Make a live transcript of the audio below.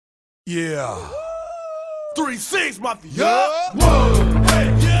Yeah. 3-6 Mafia. Whoa, hey,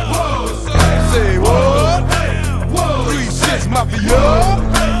 yeah. Whoa, say what? 3-6 Mafia.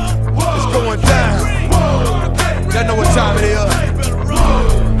 It's going down. Y'all know what time it is.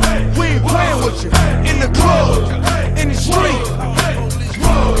 We ain't playing with you. In the club, in the street.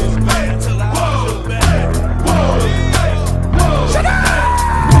 Shut up!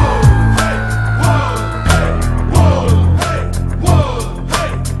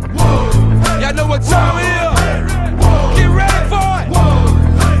 Y'all know what time it is. Get ready for it.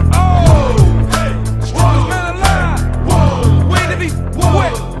 Oh, strongest man alive. Wait to be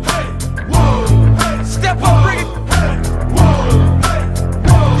wet. Step up, bring it.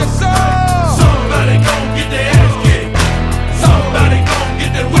 Yes, sir. Somebody gon' get their ass kicked. Somebody gon'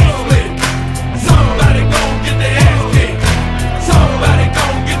 get their wig split. Somebody gon' get their ass kicked. Somebody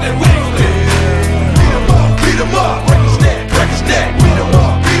gon' get their wig split. Beat 'em up, break his neck, break his neck. Beat 'em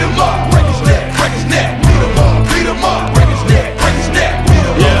up, break his neck, break his neck. Beat 'em up, break his neck, break his neck. Beat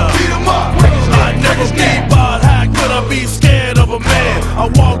 'em up, break his neck, break his neck. But how could I be scared of a man? I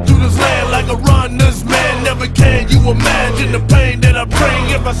walk through this land like a runner's man. Never can you imagine the pain that I bring.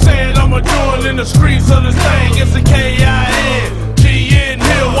 If I say it, I'ma do it in the streets of this thing. It's a K-I-N, G-N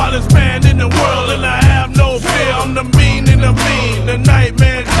here, wildest man in the world, and I have no fear. I'm the mean and the mean, the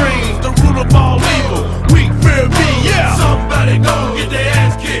nightmare dreams, the root of all evil. Weak fear me, yeah. Somebody gon' get their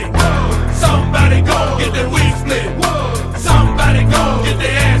ass kicked. Somebody gon' get their wig split. Somebody gon' get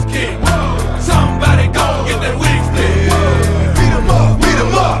their ass kicked. Somebody gon' get their wig split. Beat 'em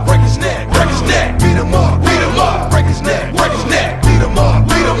up, break his neck, break his neck. Beat 'em up, break his neck, break his neck. Beat 'em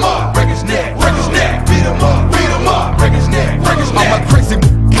up, break his neck, break his neck. Beat 'em up, break his neck, break his neck. I'm a crazy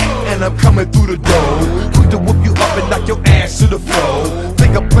and I'm coming through the door, quick to whoop you up and knock your ass to the floor.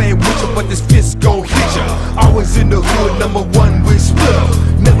 Think I'm playing with you, but this fist gon' hit ya. Always in the hood, #1 with split.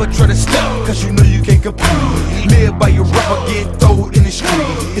 Never try to stop, cause you know you can't compete. Live by your rubber, get thrown in the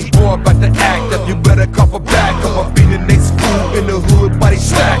street. It's boy about to act up, you better cough a back up. I'll be the next fool in the hood, body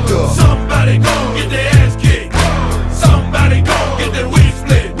stacked up. Somebody gon' get their ass kicked. Somebody gon' get their wig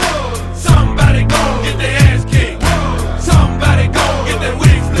split. Somebody gon' get their ass kicked. Somebody gon' get their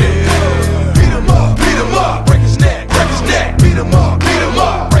wig split. Beat 'em up, break his neck, break his neck. Beat 'em up,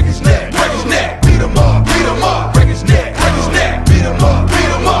 break his neck, break his neck. Beat 'em up, break his neck, break his neck. Beat 'em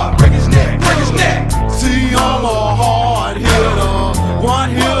up, break his neck, break his neck. See, I'm a hard hitter, one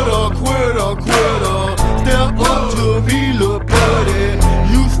hitter, quitter. Step up to me, little buddy.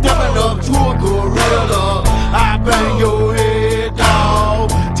 You stepping up to a gorilla. I bang your head, dog,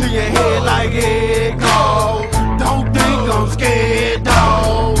 to your head like egg dog. Don't think I'm scared,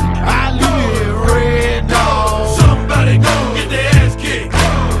 dog. I leave it red, dog. Somebody gon' get their ass kicked.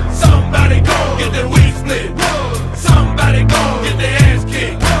 Somebody gon' get their wig split. Somebody gon' get their ass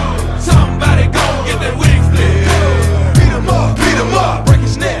kicked. Somebody gon' get their wig split. Beat 'em up, break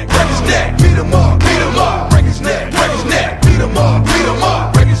his neck, break his neck. Beat 'em up, break his neck, break his neck. Beat 'em up,